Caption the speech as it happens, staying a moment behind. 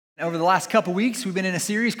Over the last couple weeks, we've been in a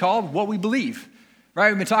series called What We Believe, right?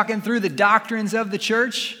 We've been talking through the doctrines of the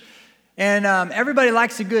church, and everybody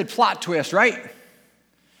likes a good plot twist, right?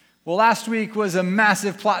 Well, last week was a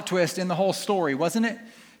massive plot twist in the whole story, wasn't it?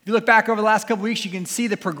 If you look back over the last couple weeks, you can see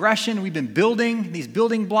the progression. We've been building these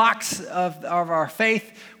building blocks of our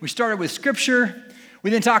faith. We started with Scripture.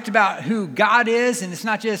 We then talked about who God is, and it's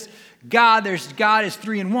not just God. God is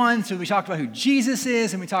three in one. So we talked about who Jesus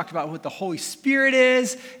is, and we talked about what the Holy Spirit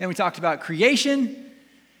is, and we talked about creation.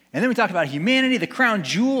 And then we talked about humanity. The crown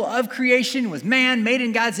jewel of creation was man, made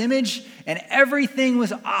in God's image, and everything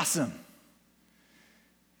was awesome.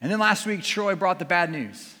 And then last week, Troy brought the bad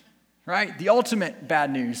news, right? The ultimate bad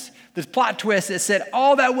news. This plot twist that said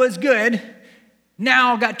all that was good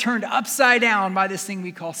now got turned upside down by this thing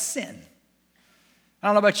we call sin. I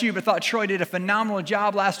don't know about you, but I thought Troy did a phenomenal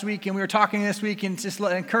job last week, and we were talking this week and just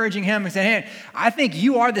encouraging him and saying, hey, I think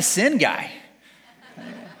you are the sin guy.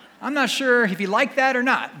 I'm not sure if he liked that or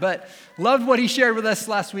not, but loved what he shared with us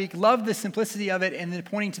last week, loved the simplicity of it and then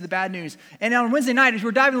pointing to the bad news. And on Wednesday night, as we're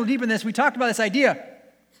diving a little deeper in this, we talked about this idea.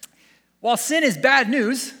 While sin is bad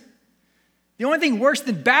news, the only thing worse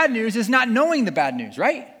than bad news is not knowing the bad news,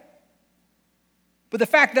 right? But the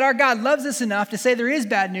fact that our God loves us enough to say there is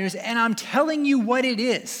bad news, and I'm telling you what it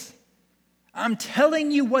is. I'm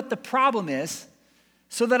telling you what the problem is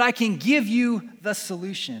so that I can give you the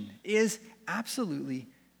solution is absolutely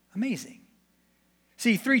amazing.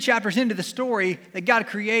 See, 3 chapters into the story that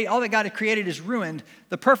all that God had created is ruined.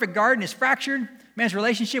 The perfect garden is fractured. Man's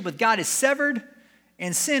relationship with God is severed.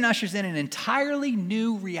 And sin ushers in an entirely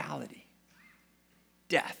new reality.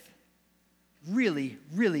 Death. Really,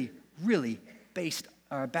 really, really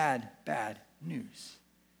bad news.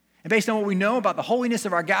 And based on what we know about the holiness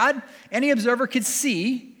of our God, any observer could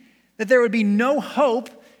see that there would be no hope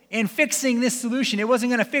in fixing this solution. It wasn't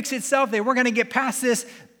going to fix itself. They weren't going to get past this.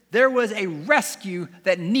 There was a rescue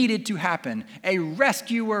that needed to happen. A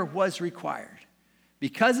rescuer was required.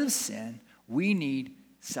 Because of sin, we need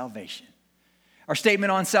salvation. Our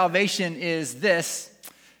statement on salvation is this.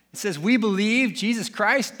 It says, we believe Jesus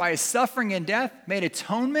Christ, by his suffering and death, made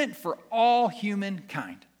atonement for all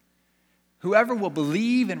humankind. Whoever will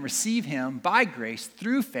believe and receive him by grace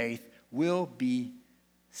through faith will be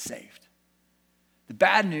saved. The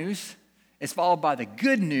bad news is followed by the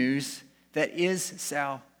good news that is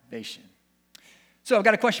salvation. So I've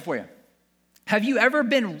got a question for you. Have you ever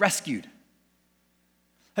been rescued?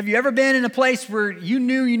 Have you ever been in a place where you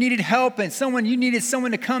knew you needed help and you needed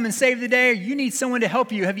someone to come and save the day, or you need someone to help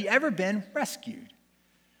you? Have you ever been rescued?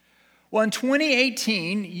 Well, in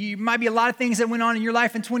 2018, you might be a lot of things that went on in your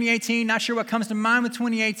life in 2018. Not sure what comes to mind with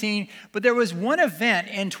 2018, but there was one event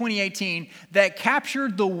in 2018 that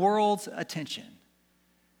captured the world's attention.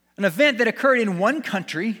 An event that occurred in one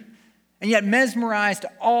country and yet mesmerized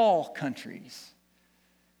all countries.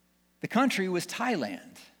 The country was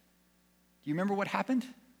Thailand. Do you remember what happened?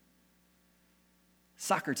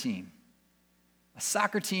 Soccer team. A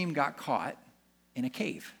soccer team got caught in a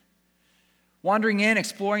cave. Wandering in,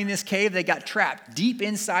 exploring this cave, they got trapped deep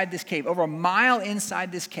inside this cave, over a mile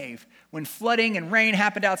inside this cave. When flooding and rain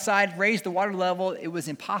happened outside, raised the water level, it was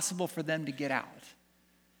impossible for them to get out.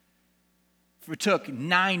 It took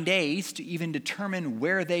 9 days to even determine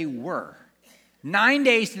where they were. 9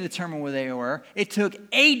 days to determine where they were. It took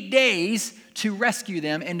 8 days to rescue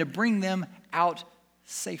them and to bring them out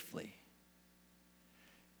safely.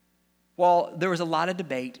 Well, there was a lot of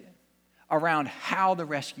debate around how the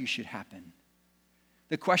rescue should happen.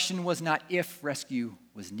 The question was not if rescue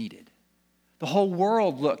was needed. The whole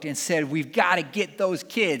world looked and said, we've got to get those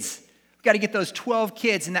kids. We've got to get those 12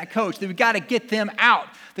 kids and that coach. We've got to get them out.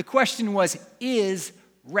 The question was, is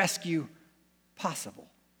rescue possible?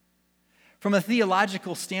 From a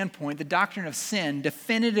theological standpoint, the doctrine of sin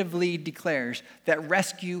definitively declares that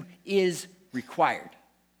rescue is required.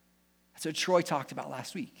 That's what Troy talked about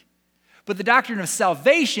last week. But the doctrine of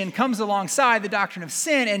salvation comes alongside the doctrine of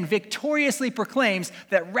sin and victoriously proclaims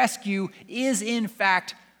that rescue is in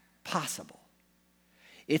fact possible.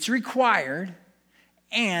 It's required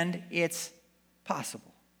and it's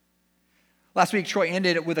possible. Last week, Troy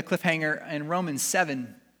ended it with a cliffhanger in Romans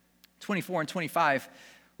 7:24 and 25,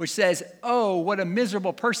 which says, oh, what a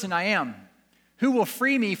miserable person I am. Who will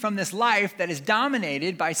free me from this life that is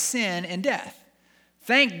dominated by sin and death?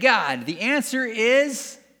 Thank God. The answer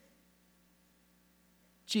is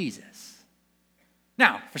Jesus.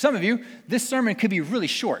 Now, for some of you, this sermon could be really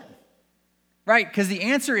short, right? Because the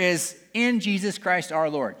answer is in Jesus Christ our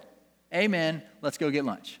Lord. Amen. Let's go get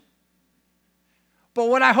lunch. But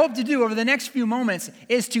what I hope to do over the next few moments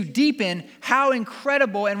is to deepen how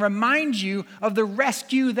incredible and remind you of the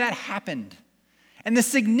rescue that happened. And the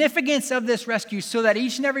significance of this rescue so that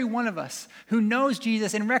each and every one of us who knows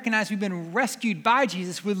Jesus and recognize we've been rescued by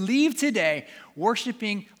Jesus would leave today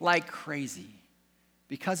worshiping like crazy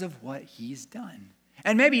because of what he's done.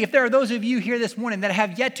 And maybe if there are those of you here this morning that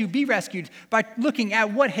have yet to be rescued, by looking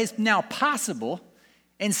at what is now possible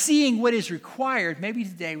and seeing what is required, maybe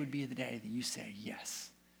today would be the day that you say, yes,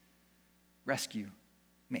 rescue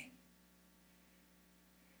me.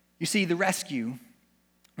 You see, the rescue,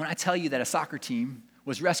 when I tell you that a soccer team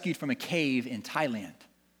was rescued from a cave in Thailand,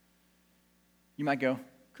 you might go,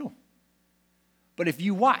 cool. But if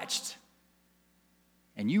you watched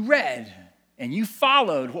and you read and you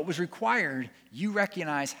followed what was required, you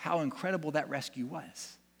recognize how incredible that rescue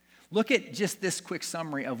was. Look at just this quick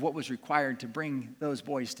summary of what was required to bring those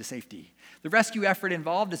boys to safety. The rescue effort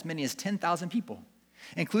involved as many as 10,000 people,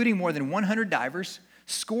 including more than 100 divers,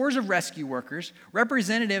 scores of rescue workers,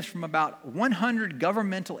 representatives from about 100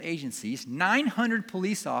 governmental agencies, 900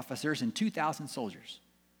 police officers, and 2,000 soldiers.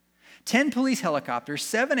 10 police helicopters,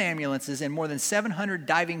 7 ambulances, and more than 700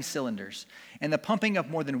 diving cylinders, and the pumping of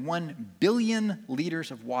more than 1 billion liters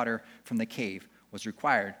of water from the cave was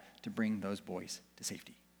required to bring those boys to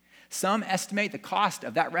safety. Some estimate the cost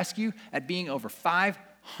of that rescue at being over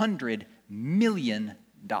 $500 million.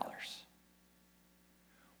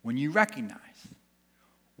 When you recognize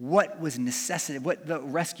what was necessity, what the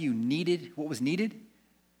rescue needed, what was needed,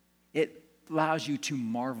 it allows you to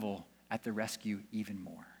marvel at the rescue even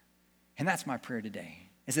more. And that's my prayer today,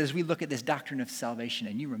 is that as we look at this doctrine of salvation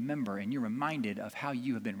and you remember and you're reminded of how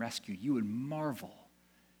you have been rescued, you would marvel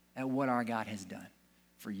at what our God has done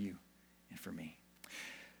for you and for me.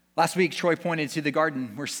 Last week, Troy pointed to the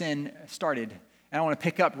garden where sin started. And I want to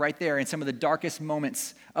pick up right there in some of the darkest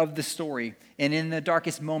moments of the story. And in the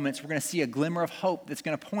darkest moments, we're going to see a glimmer of hope that's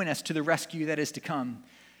going to point us to the rescue that is to come.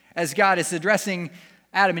 As God is addressing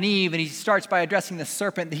Adam and Eve, and he starts by addressing the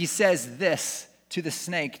serpent, he says this to the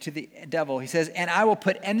snake, to the devil. He says, "And I will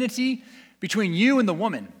put enmity between you and the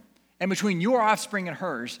woman, and between your offspring and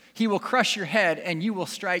hers. He will crush your head, and you will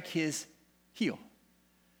strike his heel."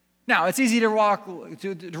 Now, it's easy to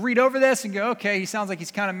read over this and go, okay, he sounds like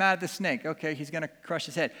he's kind of mad at the snake. Okay, he's going to crush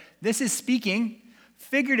his head. This is speaking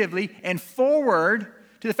figuratively and forward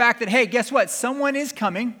to the fact that, hey, guess what? Someone is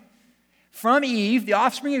coming from Eve, the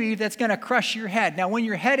offspring of Eve, that's going to crush your head. Now, when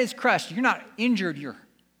your head is crushed, you're not injured, you're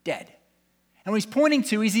dead. And what he's pointing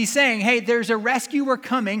to is he's saying, hey, there's a rescuer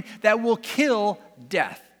coming that will kill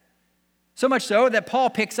death. So much so that Paul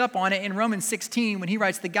picks up on it in Romans 16 when he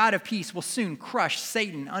writes, "The God of peace will soon crush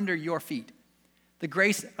Satan under your feet. The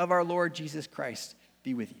grace of our Lord Jesus Christ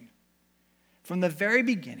be with you." From the very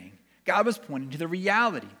beginning, God was pointing to the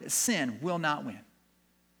reality that sin will not win.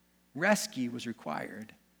 Rescue was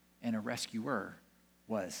required, and a rescuer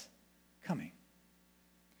was coming.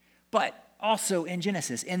 But also in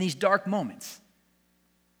Genesis, in these dark moments,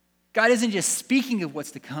 God isn't just speaking of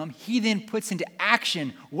what's to come. He then puts into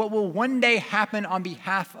action what will one day happen on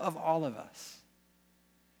behalf of all of us.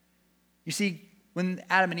 You see, when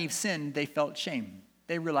Adam and Eve sinned, they felt shame.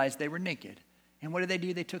 They realized they were naked. And what did they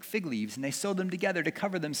do? They took fig leaves and they sewed them together to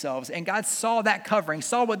cover themselves. And God saw that covering,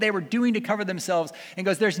 saw what they were doing to cover themselves, and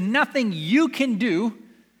goes, there's nothing you can do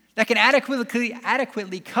that can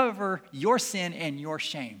adequately cover your sin and your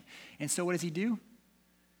shame. And so what does he do?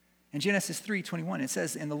 In Genesis 3:21, it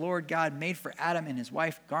says, "And the Lord God made for Adam and his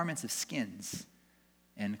wife garments of skins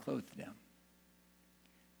and clothed them."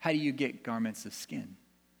 How do you get garments of skin?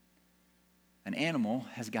 An animal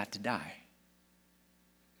has got to die.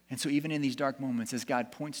 And so even in these dark moments, as God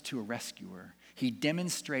points to a rescuer, he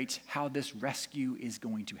demonstrates how this rescue is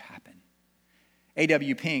going to happen.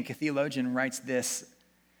 A.W. Pink, a theologian, writes this.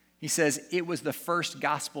 He says, "It was the first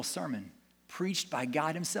gospel sermon preached by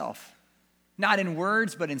God himself. Not in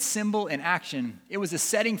words, but in symbol and action. It was a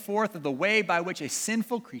setting forth of the way by which a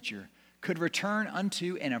sinful creature could return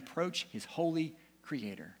unto and approach his holy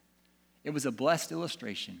Creator. It was a blessed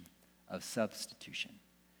illustration of substitution,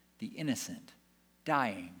 the innocent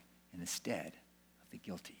dying in the stead of the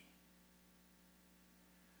guilty."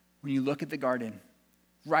 When you look at the garden,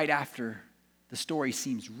 right after the story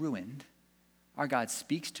seems ruined, our God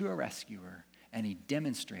speaks to a rescuer and he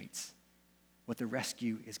demonstrates what the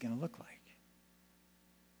rescue is going to look like.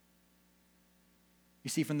 You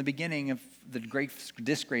see, from the beginning of the great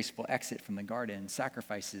disgraceful exit from the garden,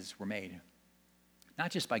 sacrifices were made. Not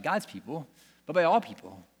just by God's people, but by all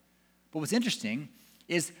people. But what's interesting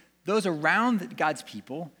is those around God's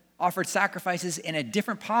people offered sacrifices in a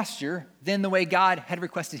different posture than the way God had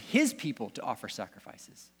requested his people to offer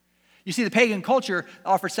sacrifices. You see, the pagan culture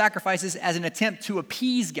offered sacrifices as an attempt to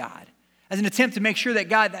appease God, as an attempt to make sure that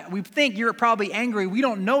God, that we think you're probably angry. We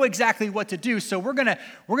don't know exactly what to do. So we're gonna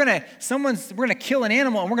kill an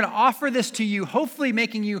animal and we're gonna offer this to you, hopefully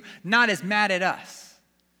making you not as mad at us.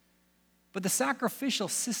 But the sacrificial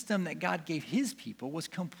system that God gave his people was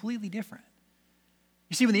completely different.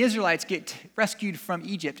 You see, when the Israelites get rescued from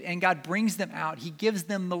Egypt and God brings them out, he gives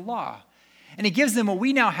them the law. And he gives them what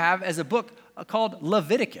we now have as a book called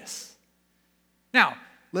Leviticus. Now,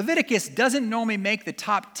 Leviticus doesn't normally make the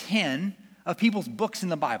top 10 of people's books in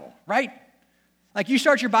the Bible, right? Like you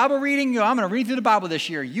start your Bible reading, you go, I'm going to read through the Bible this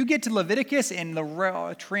year. You get to Leviticus and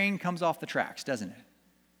the train comes off the tracks, doesn't it?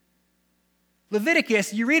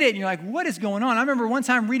 Leviticus, you read it and you're like, what is going on? I remember one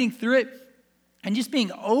time reading through it and just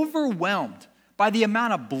being overwhelmed by the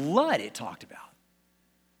amount of blood it talked about.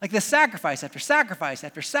 Like the sacrifice after sacrifice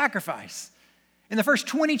after sacrifice. In the first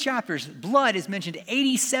 20 chapters, blood is mentioned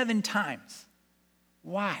 87 times.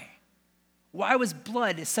 Why? Why was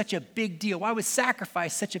blood such a big deal? Why was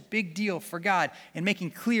sacrifice such a big deal for God in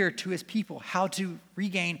making clear to his people how to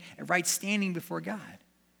regain a right standing before God?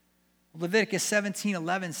 Leviticus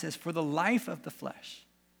 17:11 says, for the life of the flesh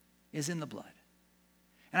is in the blood.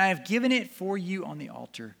 And I have given it for you on the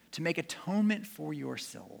altar to make atonement for your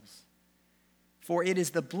souls. For it is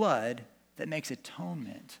the blood that makes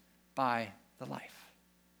atonement by the life.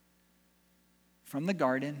 From the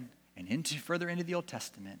garden and further into the Old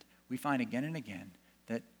Testament, we find again and again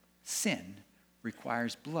that sin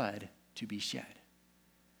requires blood to be shed.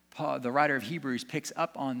 Paul, the writer of Hebrews, picks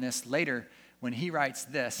up on this later when he writes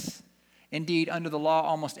this. Indeed, under the law,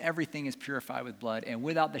 almost everything is purified with blood, and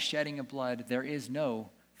without the shedding of blood, there is no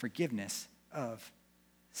forgiveness of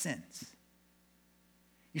sins.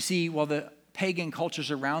 You see, while the pagan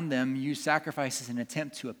cultures around them used sacrifices in an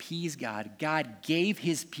attempt to appease God, God gave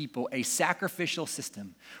his people a sacrificial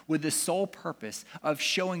system with the sole purpose of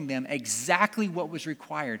showing them exactly what was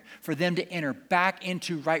required for them to enter back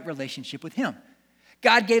into right relationship with him.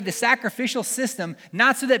 God gave the sacrificial system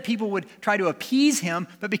not so that people would try to appease him,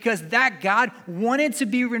 but because that God wanted to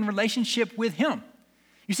be in relationship with him.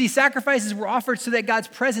 You see, sacrifices were offered so that God's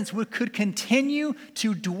presence could continue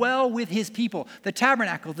to dwell with his people. The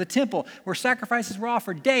tabernacle, the temple, where sacrifices were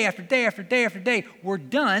offered day after day after day after day, were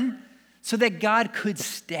done so that God could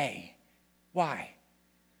stay. Why?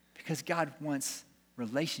 Because God wants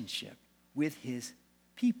relationship with his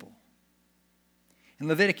people. In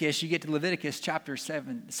Leviticus, you get to Leviticus chapter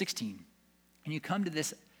 16, and you come to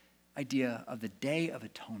this idea of the Day of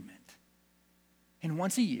Atonement. And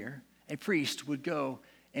once a year, a priest would go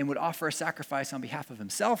and would offer a sacrifice on behalf of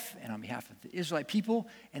himself and on behalf of the Israelite people,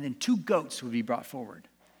 and then 2 goats would be brought forward.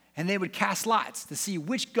 And they would cast lots to see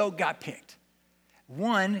which goat got picked.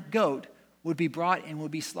 1 goat would be brought and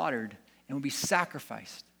would be slaughtered and would be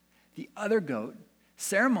sacrificed. The other goat,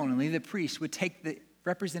 ceremonially, the priest would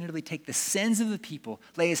representatively take the sins of the people,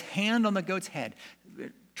 lay his hand on the goat's head,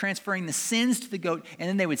 transferring the sins to the goat, and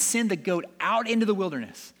then they would send the goat out into the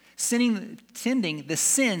wilderness, sending the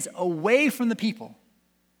sins away from the people.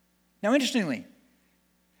 Now, interestingly,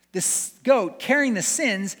 this goat carrying the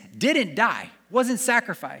sins didn't die, wasn't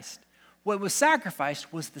sacrificed. What was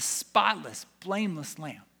sacrificed was the spotless, blameless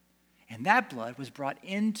lamb. And that blood was brought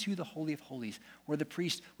into the Holy of Holies, where the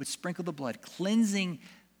priest would sprinkle the blood, cleansing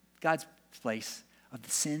God's place of the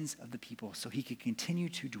sins of the people so he could continue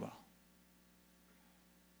to dwell.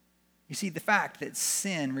 You see, the fact that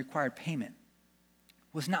sin required payment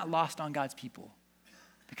was not lost on God's people,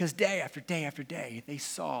 because day after day after day, they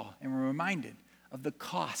saw and were reminded of the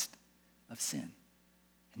cost of sin,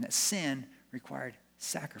 and that sin required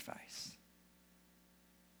sacrifice.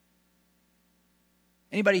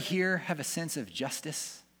 Anybody here have a sense of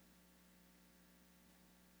justice?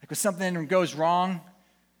 Like when something goes wrong,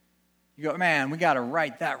 you go, man, we got to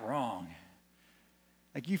right that wrong.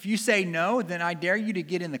 Like if you say no, then I dare you to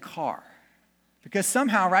get in the car. Because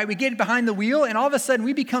somehow, right, we get behind the wheel and all of a sudden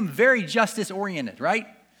we become very justice-oriented, right?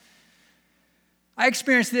 I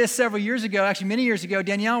experienced this several years ago, actually many years ago.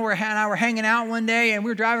 Danielle and I were hanging out one day and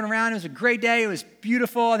we were driving around. It was a great day. It was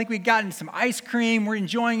beautiful. I think we'd gotten some ice cream. We're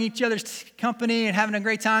enjoying each other's company and having a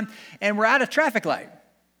great time. And we're at a traffic light.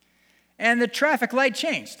 And the traffic light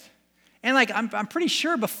changed. And I'm pretty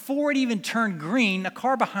sure before it even turned green, a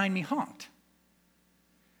car behind me honked.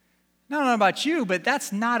 Now, I don't know about you, but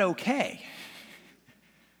that's not okay.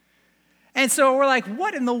 And so we're like,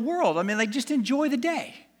 what in the world? I mean, just enjoy the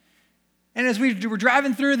day. And as we were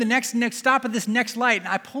driving through the next stop at this next light, and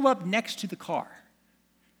I pull up next to the car.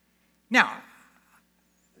 Now,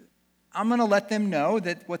 I'm going to let them know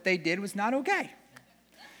that what they did was not okay.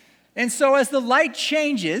 And so as the light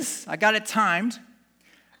changes, I got it timed,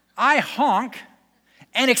 I honk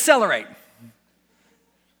and accelerate.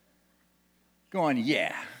 going,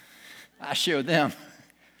 yeah, I showed them.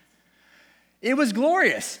 It was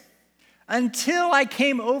glorious until I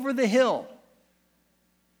came over the hill.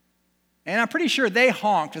 And I'm pretty sure they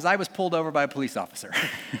honked as I was pulled over by a police officer.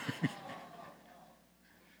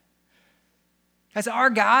 Because our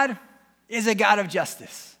God is a God of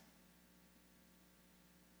justice.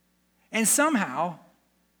 And somehow,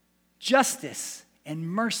 justice and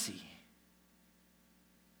mercy,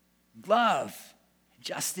 love and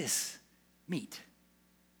justice meet.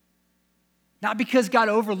 Not because God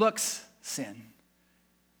overlooks sin,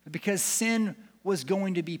 but because sin was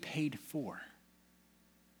going to be paid for.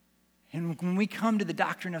 And when we come to the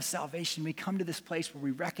doctrine of salvation, we come to this place where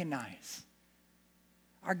we recognize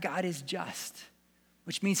our God is just,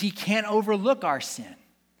 which means he can't overlook our sin.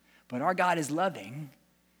 But our God is loving,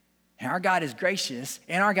 and our God is gracious,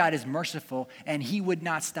 and our God is merciful, and he would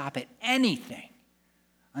not stop at anything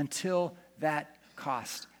until that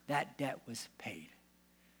cost, that debt was paid,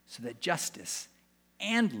 so that justice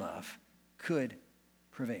and love could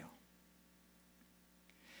prevail.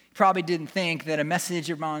 Probably didn't think that a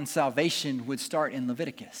message around salvation would start in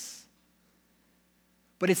Leviticus.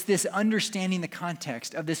 But it's this understanding the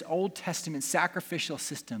context of this Old Testament sacrificial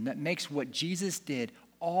system that makes what Jesus did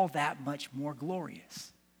all that much more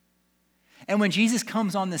glorious. And when Jesus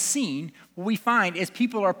comes on the scene, what we find is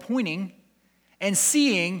people are pointing and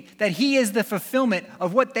seeing that he is the fulfillment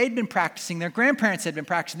of what they'd been practicing, their grandparents had been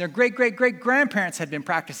practicing, their great-great-great-grandparents had been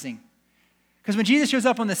practicing. Because when Jesus shows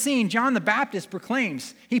up on the scene, John the Baptist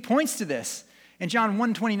proclaims, he points to this. In John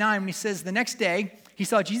 1:29, when he says, the next day he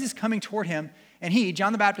saw Jesus coming toward him, and he,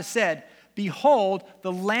 John the Baptist, said, behold,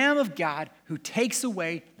 the Lamb of God who takes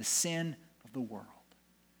away the sin of the world.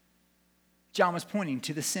 John was pointing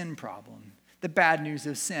to the sin problem, the bad news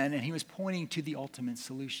of sin, and he was pointing to the ultimate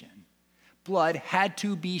solution. Blood had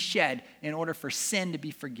to be shed in order for sin to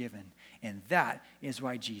be forgiven, and that is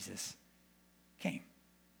why Jesus came.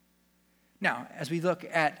 Now, as we look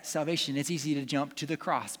at salvation, it's easy to jump to the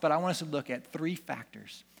cross, but I want us to look at three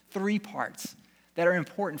factors, three parts that are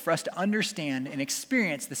important for us to understand and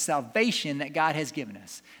experience the salvation that God has given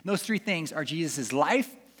us. And those three things are Jesus' life,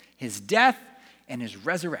 his death, and his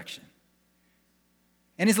resurrection.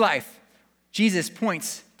 In his life, Jesus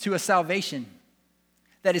points to a salvation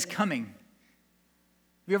that is coming.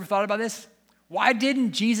 Have you ever thought about this? Why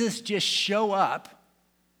didn't Jesus just show up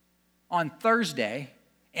on Thursday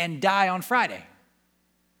and die on Friday?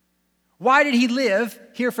 Why did he live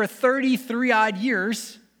here for 33 odd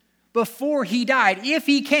years before he died if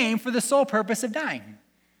he came for the sole purpose of dying?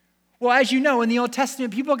 Well, as you know, in the Old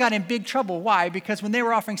Testament, people got in big trouble. Why? Because when they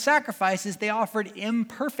were offering sacrifices, they offered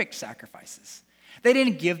imperfect sacrifices. They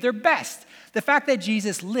didn't give their best. The fact that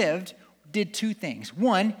Jesus lived did two things.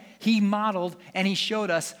 One, he modeled and he showed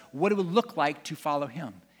us what it would look like to follow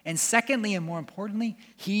him. And secondly, and more importantly,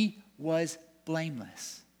 he was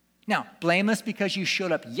blameless. Now, blameless because you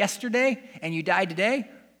showed up yesterday and you died today?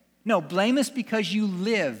 No, blameless because you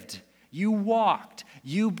lived, you walked,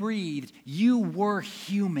 you breathed, you were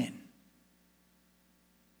human.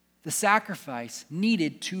 The sacrifice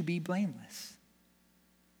needed to be blameless.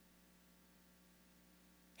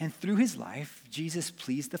 And through his life, Jesus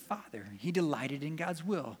pleased the Father. He delighted in God's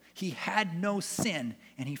will. He had no sin,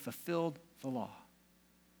 and he fulfilled the law.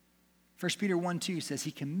 1 Peter 1:2 says,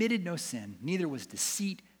 he committed no sin, neither was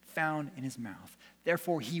deceit found in his mouth.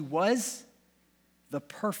 Therefore, he was the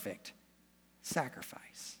perfect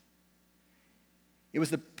sacrifice. It was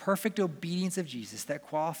the perfect obedience of Jesus that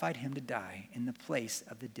qualified him to die in the place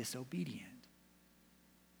of the disobedient.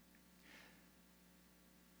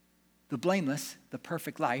 The blameless, the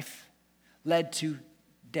perfect life, led to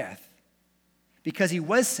death. Because he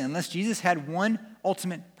was sinless, Jesus had one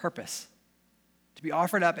ultimate purpose: to be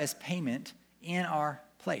offered up as payment in our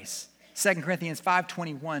place. 2 Corinthians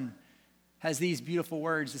 5:21 has these beautiful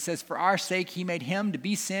words. It says, for our sake he made him to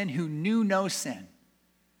be sin who knew no sin,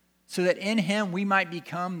 so that in him we might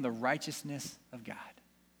become the righteousness of God.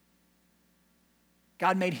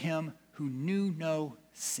 God made him who knew no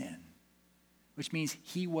sin, which means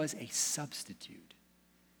he was a substitute.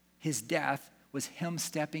 His death was him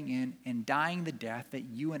stepping in and dying the death that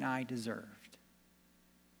you and I deserved.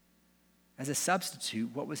 As a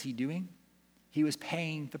substitute, what was he doing? He was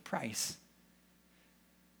paying the price.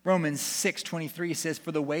 Romans 6:23 says,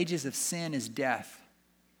 for the wages of sin is death,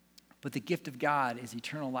 but the gift of God is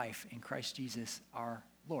eternal life in Christ Jesus our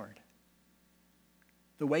Lord.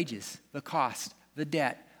 The wages, the cost, the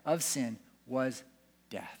debt of sin was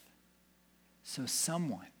death. So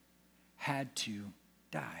someone had to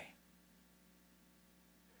die.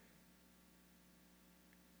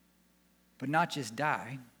 But not just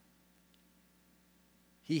die.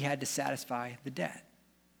 he had to satisfy the debt.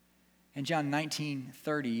 In John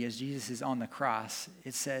 19:30, as Jesus is on the cross,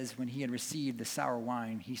 it says, when he had received the sour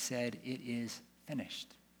wine, he said, "It is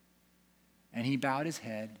finished." And he bowed his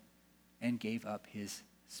head and gave up his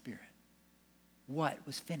spirit. What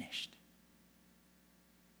was finished?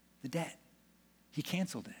 The debt. He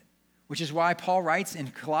canceled it. Which is why Paul writes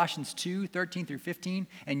in Colossians 2:13-15,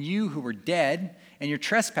 "And you who were dead in your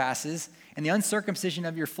trespasses and the uncircumcision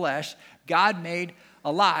of your flesh, God made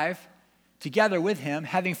alive together with him,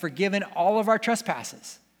 having forgiven all of our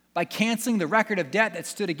trespasses. By canceling the record of debt that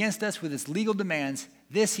stood against us with its legal demands,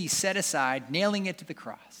 this he set aside, nailing it to the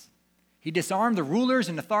cross. He disarmed the rulers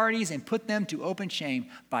and authorities and put them to open shame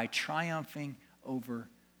by triumphing over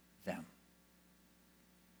them."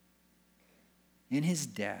 In his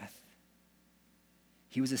death,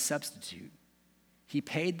 he was a substitute. He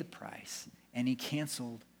paid the price and he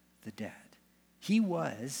canceled the debt. He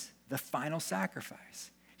was the final sacrifice.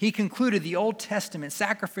 He concluded the Old Testament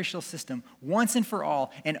sacrificial system once and for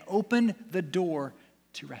all and opened the door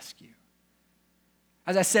to rescue.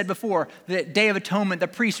 As I said before, the Day of Atonement, the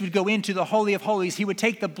priest would go into the Holy of Holies. He would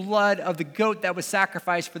take the blood of the goat that was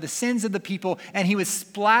sacrificed for the sins of the people, and he would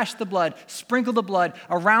splash the blood, sprinkle the blood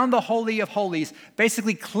around the Holy of Holies,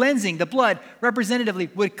 basically cleansing. The blood, representatively,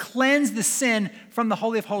 would cleanse the sin from the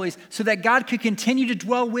Holy of Holies so that God could continue to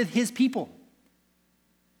dwell with his people.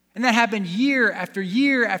 And that happened year after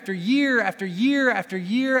year after year after year after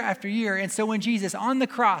year after year. And so when Jesus on the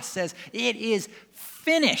cross says, "It is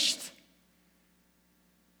finished,"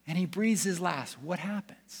 and he breathes his last, what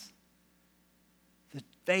happens? The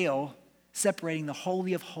veil separating the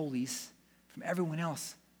Holy of Holies from everyone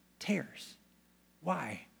else tears.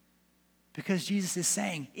 Why? Because Jesus is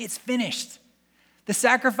saying, it's finished. The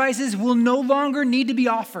sacrifices will no longer need to be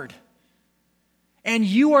offered. And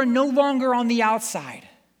you are no longer on the outside.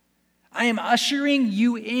 I am ushering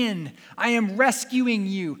you in. I am rescuing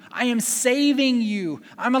you. I am saving you.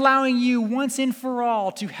 I'm allowing you once and for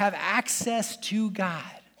all to have access to God.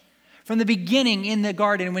 From the beginning in the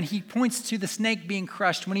garden, when he points to the snake being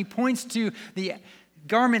crushed, when he points to the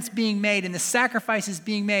garments being made and the sacrifices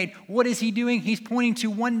being made, what is he doing? He's pointing to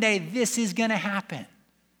one day this is going to happen.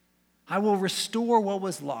 I will restore what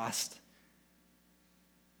was lost.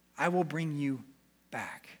 I will bring you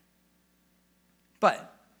back.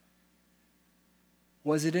 But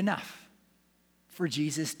was it enough for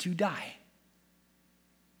Jesus to die?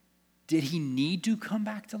 Did he need to come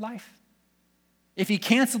back to life? If he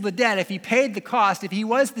canceled the debt, if he paid the cost, if he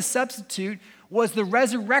was the substitute, was the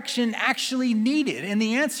resurrection actually needed? And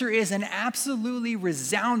the answer is an absolutely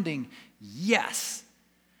resounding yes.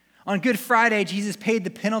 On Good Friday, Jesus paid the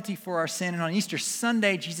penalty for our sin. And on Easter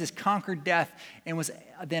Sunday, Jesus conquered death and was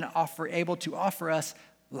then able to offer us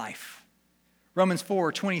life. Romans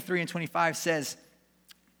 4:23-25 says,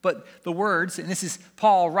 but the words, and this is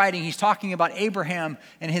Paul writing, he's talking about Abraham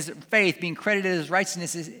and his faith being credited as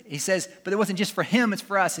righteousness. He says, but it wasn't just for him, it's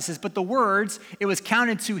for us. He says, but the words, it was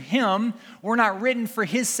counted to him, were not written for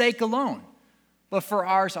his sake alone, but for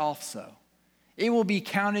ours also. It will be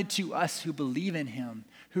counted to us who believe in him,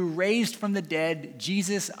 who raised from the dead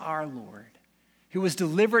Jesus our Lord, who was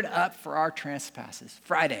delivered up for our trespasses.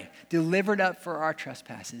 Friday, delivered up for our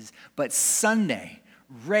trespasses, but Sunday,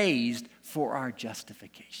 raised for our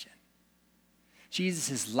justification.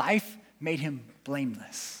 Jesus' life made him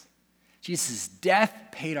blameless. Jesus' death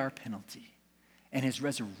paid our penalty. And his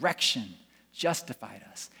resurrection justified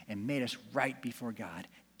us and made us right before God,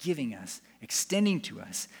 giving us, extending to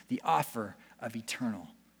us the offer of eternal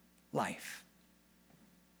life.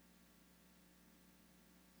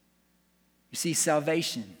 You see,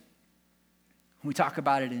 salvation, when we talk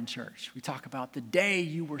about it in church, we talk about the day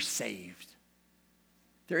you were saved.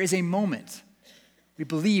 There is a moment, we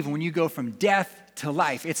believe, when you go from death to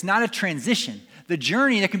life. It's not a transition. The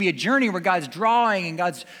journey, there can be a journey where God's drawing and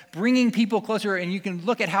God's bringing people closer, and you can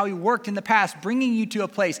look at how he worked in the past, bringing you to a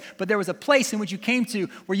place. But there was a place in which you came to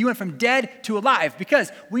where you went from dead to alive,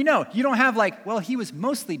 because we know you don't have he was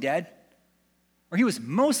mostly dead, or he was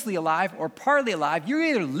mostly alive, or partly alive. You're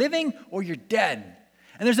either living or you're dead.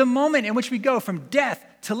 And there's a moment in which we go from death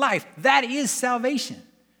to life. That is salvation.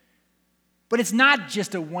 But it's not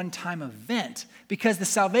just a one-time event, because the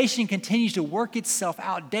salvation continues to work itself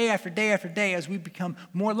out day after day after day as we become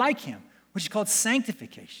more like him, which is called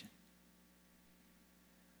sanctification.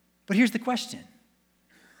 But here's the question.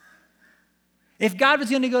 If God was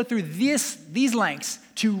going to go through these lengths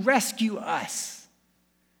to rescue us,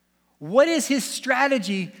 what is his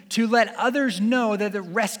strategy to let others know that the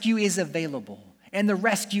rescue is available and the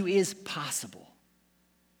rescue is possible?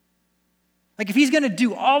 If he's going to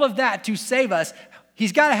do all of that to save us,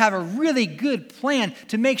 He's got to have a really good plan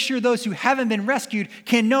to make sure those who haven't been rescued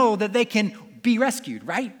can know that they can be rescued,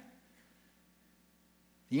 right?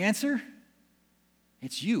 The answer?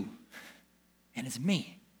 It's you and it's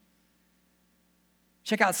me.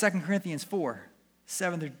 Check out 2 Corinthians 4,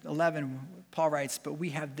 7 through 11. Paul writes, but we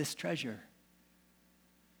have this treasure.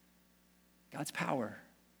 God's power,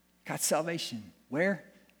 God's salvation. Where?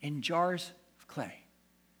 In jars of clay.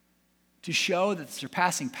 To show that the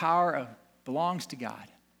surpassing power belongs to God,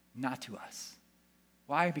 not to us.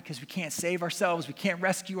 Why? Because we can't save ourselves. We can't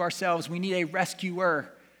rescue ourselves. We need a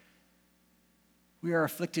rescuer. We are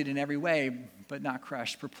afflicted in every way, but not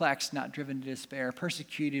crushed, perplexed, not driven to despair,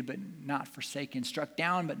 persecuted, but not forsaken, struck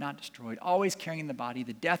down, but not destroyed, always carrying in the body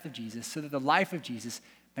the death of Jesus, so that the life of Jesus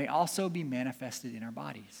may also be manifested in our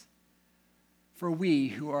bodies. For we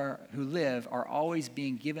who live are always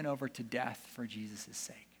being given over to death for Jesus'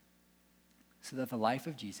 sake, so that the life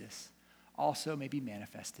of Jesus also may be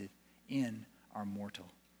manifested in our mortal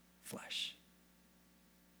flesh.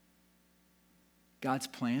 God's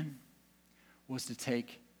plan was to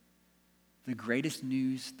take the greatest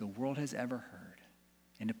news the world has ever heard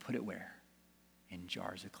and to put it where? In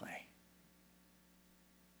jars of clay.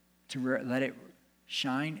 To let it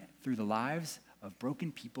shine through the lives of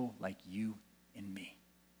broken people like you and me.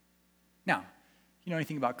 Now, you know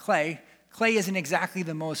anything about clay? Clay isn't exactly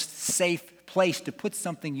the most safe place to put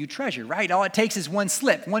something you treasure, right? All it takes is one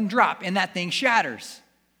slip, one drop, and that thing shatters.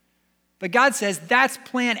 But God says, that's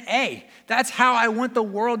plan A. That's how I want the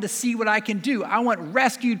world to see what I can do. I want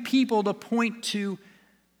rescued people to point to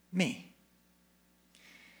me.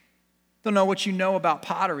 Don't know what you know about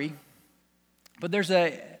pottery, but there's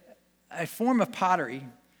a form of pottery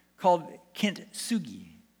called kintsugi.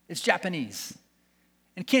 It's Japanese.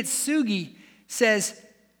 And kintsugi says,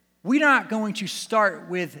 we're not going to start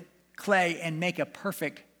with clay and make a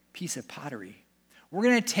perfect piece of pottery. We're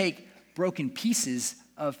going to take broken pieces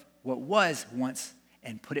of what was once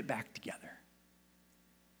and put it back together.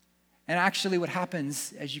 And actually what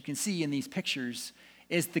happens, as you can see in these pictures,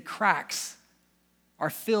 is the cracks are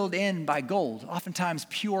filled in by gold, oftentimes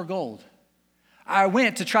pure gold. I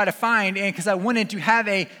went to try to find, and because I wanted to have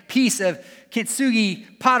a piece of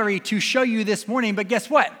kintsugi pottery to show you this morning, but guess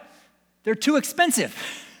what? They're too expensive.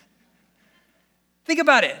 Think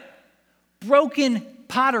about it. Broken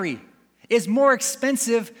pottery is more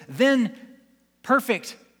expensive than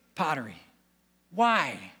perfect pottery.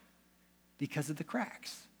 Why? Because of the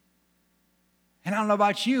cracks. And I don't know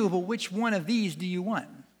about you, but which one of these do you want?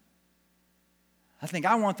 I think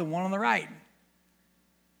I want the one on the right.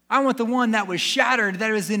 I want the one that was shattered,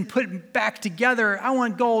 that was then put back together. I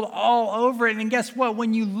want gold all over it. And guess what?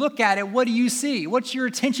 When you look at it, what do you see? What's your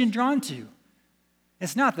attention drawn to?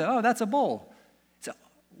 It's not that's a bowl.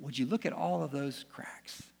 Would you look at all of those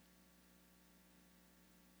cracks?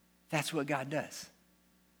 That's what God does.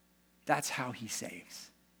 That's how he saves.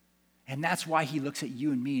 And that's why he looks at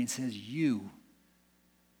you and me and says, you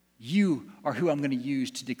are who I'm going to use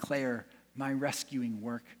to declare my rescuing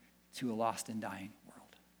work to a lost and dying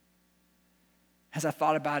world. As I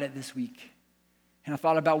thought about it this week, and I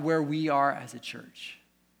thought about where we are as a church,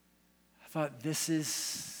 I thought this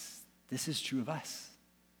is true of us.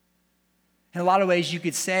 In a lot of ways, you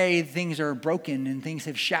could say things are broken and things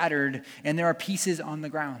have shattered and there are pieces on the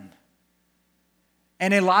ground.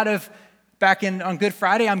 And back on Good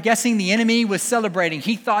Friday, I'm guessing the enemy was celebrating.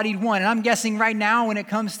 He thought he'd won. And I'm guessing right now when it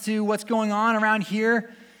comes to what's going on around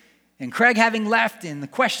here, and Craig having left, and the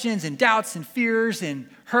questions and doubts and fears and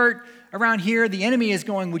hurt around here, the enemy is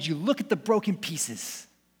going, would you look at the broken pieces?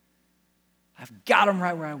 I've got them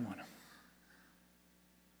right where I want them.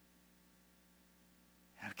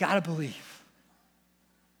 I've got to believe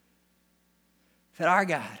that our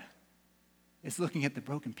God is looking at the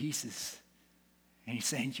broken pieces and he's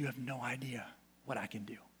saying, you have no idea what I can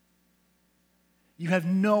do. You have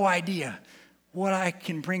no idea what I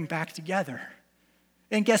can bring back together.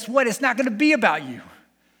 And guess what? It's not going to be about you.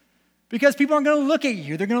 Because people aren't going to look at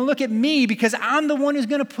you. They're going to look at me because I'm the one who's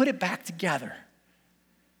going to put it back together.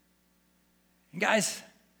 And guys,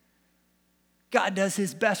 God does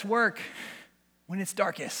his best work when it's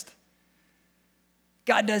darkest.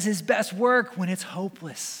 God does his best work when it's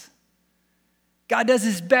hopeless. God does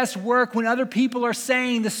his best work when other people are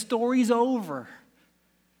saying the story's over.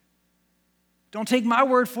 Don't take my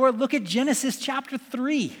word for it. Look at Genesis chapter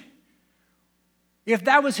 3. If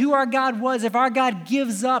that was who our God was, if our God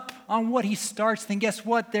gives up on what he starts, then guess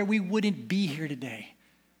what? We wouldn't be here today.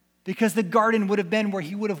 Because the garden would have been where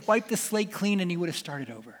he would have wiped the slate clean and he would have started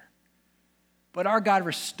over. But our God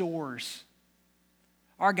restores.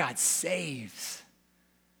 Our God saves.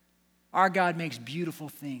 Our God makes beautiful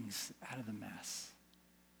things out of the mess.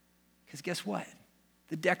 Because guess what?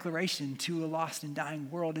 The declaration to a lost and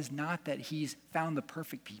dying world is not that he's found the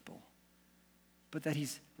perfect people, but that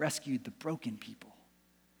he's rescued the broken people.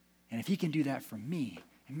 And if he can do that for me,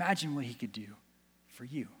 imagine what he could do for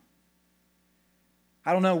you.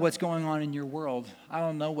 I don't know what's going on in your world. I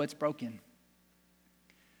don't know what's broken.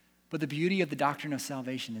 But the beauty of the doctrine of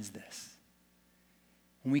salvation is this.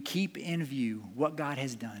 When we keep in view what God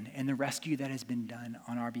has done and the rescue that has been done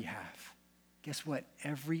on our behalf, guess what?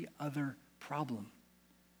 Every other problem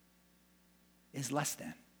is less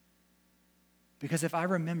than. Because if I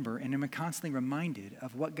remember and am constantly reminded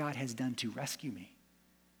of what God has done to rescue me,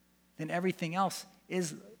 then everything else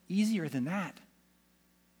is easier than that.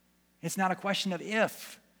 It's not a question of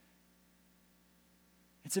if.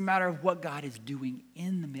 It's a matter of what God is doing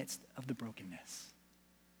in the midst of the brokenness.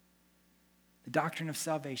 The doctrine of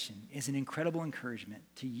salvation is an incredible encouragement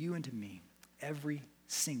to you and to me every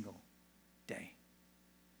single day.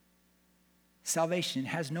 Salvation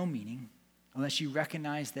has no meaning unless you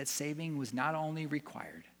recognize that saving was not only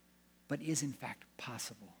required, but is in fact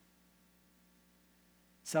possible.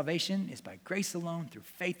 Salvation is by grace alone, through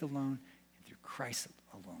faith alone, and through Christ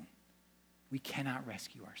alone. We cannot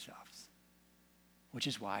rescue ourselves, which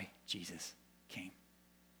is why Jesus came.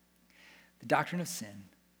 The doctrine of sin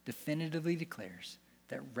definitively declares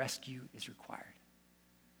that rescue is required.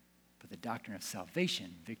 But the doctrine of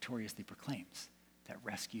salvation victoriously proclaims that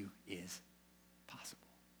rescue is possible.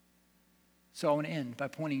 So I want to end by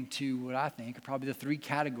pointing to what I think are probably the three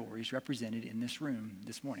categories represented in this room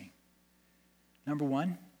this morning. Number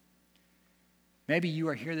one, maybe you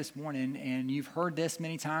are here this morning and you've heard this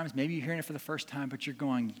many times. Maybe you're hearing it for the first time, but you're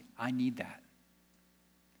going, I need that.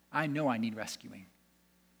 I know I need rescuing.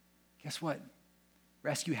 Guess what?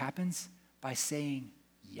 Rescue happens by saying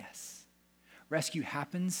yes. Rescue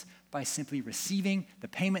happens by simply receiving the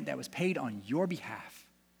payment that was paid on your behalf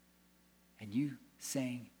and you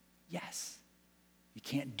saying yes. You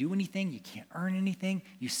can't do anything. You can't earn anything.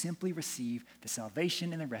 You simply receive the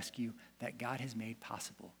salvation and the rescue that God has made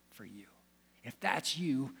possible for you. If that's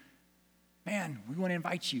you, man, we want to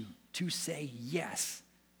invite you to say yes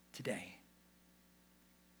today.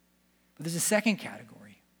 But there's a second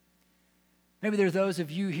category. Maybe there's those of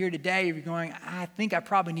you here today, you're going, I think I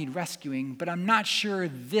probably need rescuing, but I'm not sure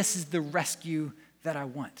this is the rescue that I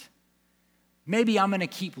want. Maybe I'm going to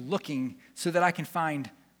keep looking so that I can find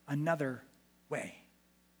another way.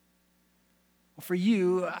 Well, for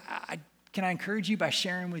you, can I encourage you by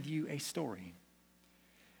sharing with you a story?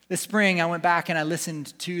 This spring, I went back and I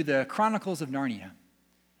listened to the Chronicles of Narnia.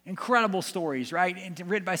 Incredible stories, right? And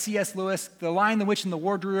written by C.S. Lewis. The Lion, the Witch, and the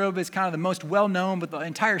Wardrobe is kind of the most well-known, but the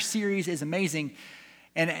entire series is amazing.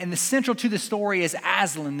 And the central to the story is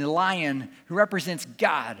Aslan, the lion, who represents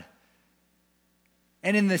God.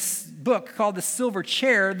 And in this book called The Silver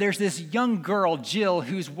Chair, there's this young girl, Jill,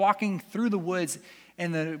 who's walking through the woods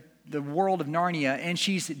in the world of Narnia, and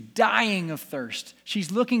she's dying of thirst.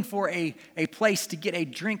 She's looking for a place to get a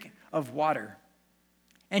drink of water.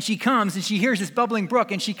 And she comes, and she hears this bubbling brook,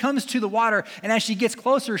 and she comes to the water, and as she gets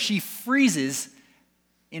closer, she freezes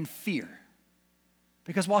in fear.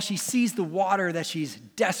 Because while she sees the water that she's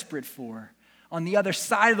desperate for, on the other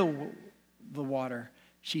side of the water,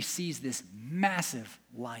 she sees this massive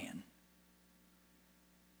lion.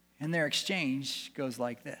 And their exchange goes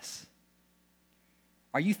like this.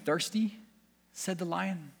 Are you thirsty? Said the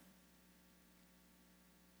lion.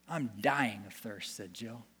 I'm dying of thirst, said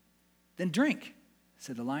Jill. Then drink,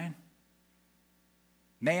 said the lion.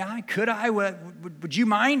 May I? Could I? Would you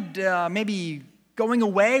mind maybe going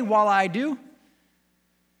away while I do?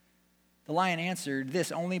 The lion answered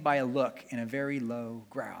this only by a look and a very low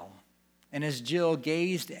growl. And as Jill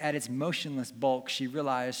gazed at its motionless bulk, she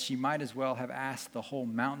realized she might as well have asked the whole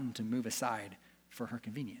mountain to move aside for her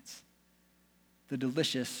convenience. The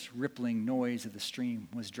delicious, rippling noise of the stream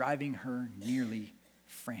was driving her nearly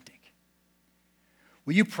frantic.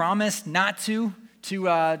 Will you promise not to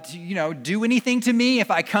do anything to me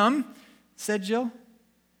if I come? Said Jill.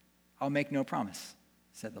 I'll make no promise,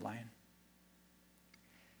 said the lion.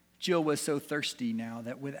 Jill was so thirsty now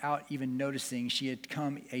that without even noticing, she had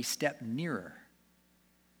come a step nearer.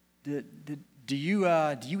 Do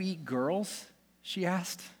you eat girls? She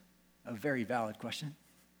asked. A very valid question.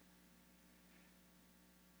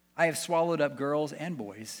 I have swallowed up girls and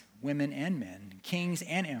boys, women and men, kings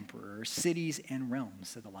and emperors, cities and realms,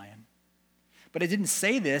 said the lion. But I didn't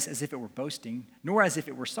say this as if it were boasting, nor as if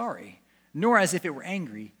it were sorry, nor as if it were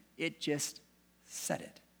angry. It just said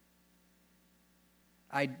it.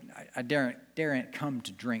 I daren't come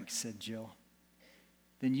to drink, said Jill.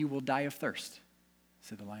 Then you will die of thirst,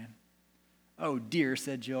 said the lion. Oh dear,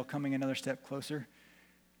 said Jill, coming another step closer.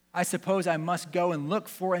 I suppose I must go and look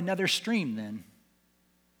for another stream then.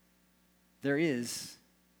 There is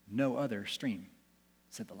no other stream,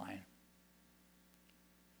 said the lion.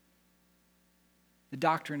 The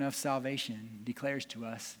doctrine of salvation declares to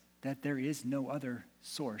us that there is no other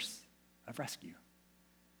source of rescue.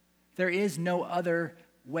 There is no other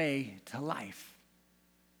way to life.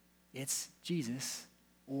 It's Jesus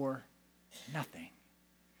or nothing.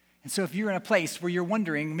 And so if you're in a place where you're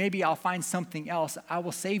wondering, maybe I'll find something else, I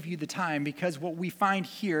will save you the time, because what we find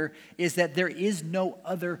here is that there is no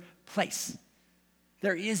other place.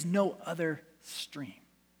 There is no other stream.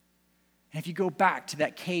 And if you go back to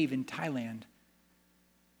that cave in Thailand,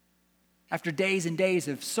 after days and days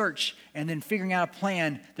of search and then figuring out a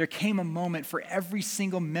plan, there came a moment for every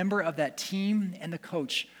single member of that team and the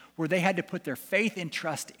coach where they had to put their faith and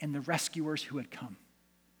trust in the rescuers who had come.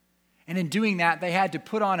 And in doing that, they had to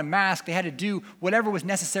put on a mask. They had to do whatever was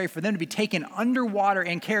necessary for them to be taken underwater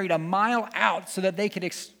and carried a mile out so that they could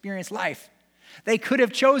experience life. They could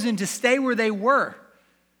have chosen to stay where they were,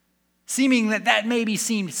 seeming that maybe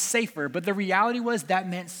seemed safer, but the reality was that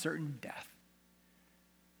meant certain death.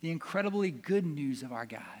 The incredibly good news of our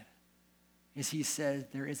God is he says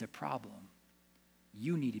there is a problem.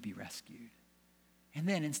 You need to be rescued. And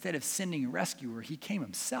then instead of sending a rescuer, he came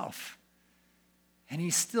himself. And he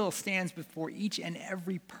still stands before each and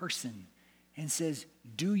every person and says,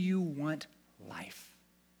 do you want life?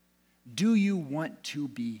 Do you want to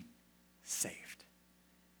be saved?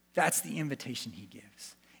 That's the invitation he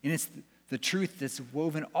gives. And it's the truth that's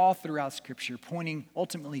woven all throughout Scripture, pointing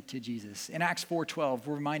ultimately to Jesus. In Acts 4:12,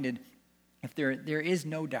 we're reminded, if there is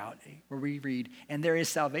no doubt, where we read, and there is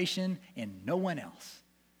salvation in no one else,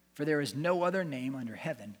 for there is no other name under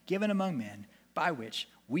heaven given among men by which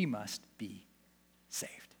we must be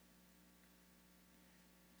saved.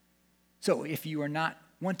 So if you are not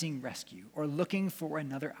wanting rescue or looking for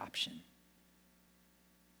another option,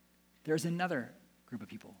 there's another group of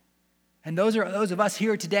people. And those are those of us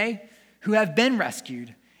here today who have been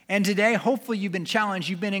rescued. And today, hopefully you've been challenged,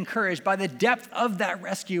 you've been encouraged by the depth of that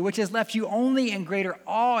rescue, which has left you only in greater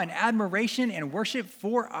awe and admiration and worship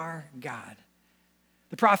for our God.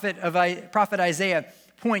 The prophet Isaiah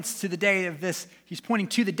points to the day of this. He's pointing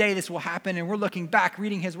to the day this will happen, and we're looking back,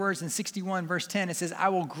 reading his words in 61, verse 10. It says, I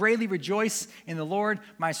will greatly rejoice in the Lord.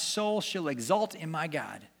 My soul shall exult in my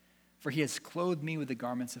God, for he has clothed me with the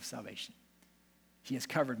garments of salvation. He has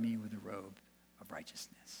covered me with a robe of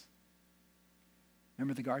righteousness.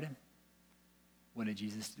 Remember the garden? What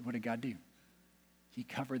did God do? He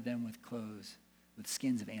covered them with clothes, with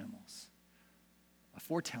skins of animals. A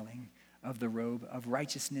foretelling of the robe of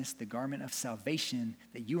righteousness, the garment of salvation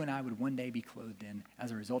that you and I would one day be clothed in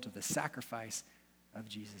as a result of the sacrifice of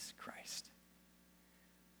Jesus Christ.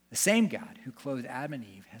 The same God who clothed Adam and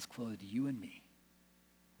Eve has clothed you and me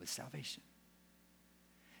with salvation.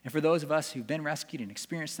 And for those of us who've been rescued and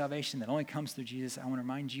experienced salvation that only comes through Jesus, I want to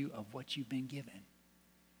remind you of what you've been given.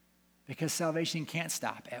 Because salvation can't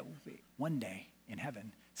stop at one day in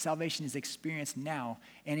heaven. Salvation is experienced now,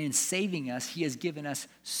 and in saving us, he has given us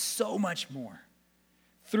so much more.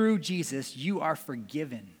 Through Jesus, you are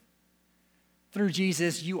forgiven. Through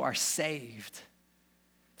Jesus, you are saved.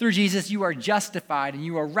 Through Jesus, you are justified and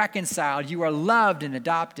you are reconciled. You are loved and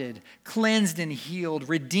adopted, cleansed and healed,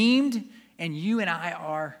 redeemed, and you and I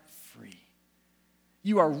are free.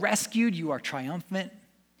 You are rescued. You are triumphant.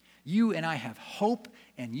 You and I have hope,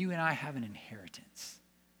 and you and I have an inheritance.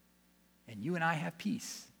 And you and I have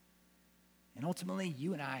peace. And ultimately,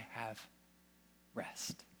 you and I have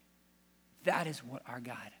rest. That is what our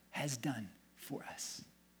God has done for us.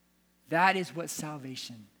 That is what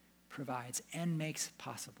salvation provides and makes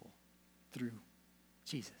possible through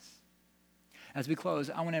Jesus. As we close,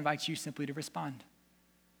 I want to invite you simply to respond.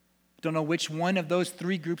 I don't know which one of those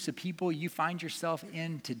three groups of people you find yourself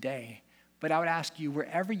in today, but I would ask you,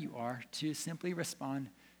 wherever you are, to simply respond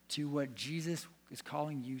to what Jesus is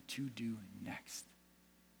calling you to do next.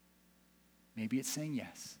 Maybe it's saying,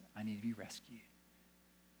 yes, I need to be rescued.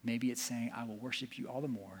 Maybe it's saying, I will worship you all the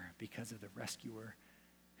more because of the rescuer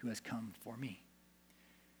who has come for me.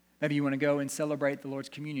 Maybe you want to go and celebrate the Lord's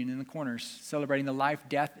communion in the corners, celebrating the life,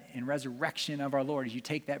 death, and resurrection of our Lord. As you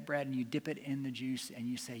take that bread and you dip it in the juice and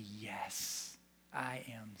you say, yes, I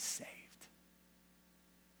am saved.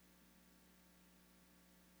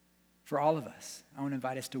 For all of us, I want to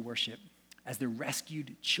invite us to worship as the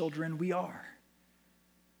rescued children we are,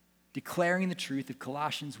 declaring the truth of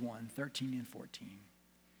Colossians 1:13 and 14.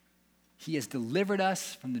 He has delivered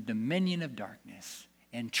us from the dominion of darkness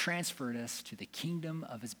and transferred us to the kingdom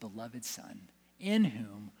of his beloved Son, in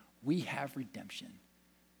whom we have redemption,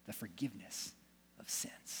 the forgiveness of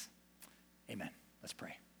sins. Amen. Let's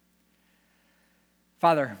pray.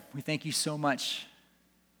 Father, we thank you so much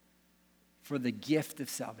for the gift of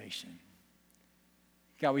salvation.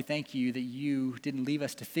 God, we thank you that you didn't leave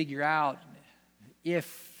us to figure out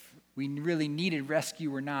if we really needed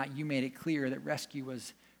rescue or not. You made it clear that rescue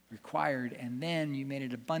was required, and then you made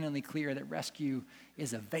it abundantly clear that rescue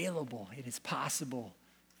is available. It is possible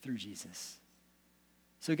through Jesus.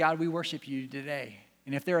 So God, we worship you today.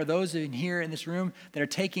 And if there are those in here in this room that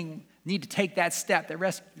need to take that step,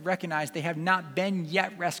 that recognize they have not been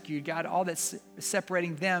yet rescued, God, all that's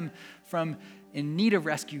separating them from in need of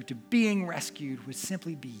rescue to being rescued would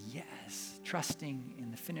simply be yes, trusting in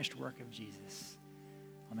the finished work of Jesus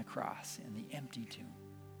on the cross and the empty tomb.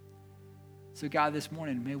 So God, this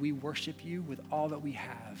morning, may we worship you with all that we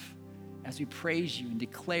have as we praise you and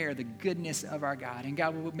declare the goodness of our God. And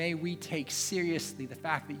God, may we take seriously the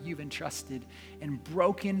fact that you've entrusted in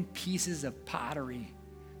broken pieces of pottery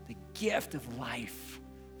the gift of life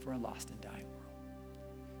for a lost and dying world.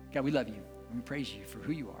 God, we love you and we praise you for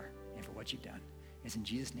who you are and for what you've done. It's in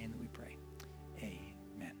Jesus' name that we pray.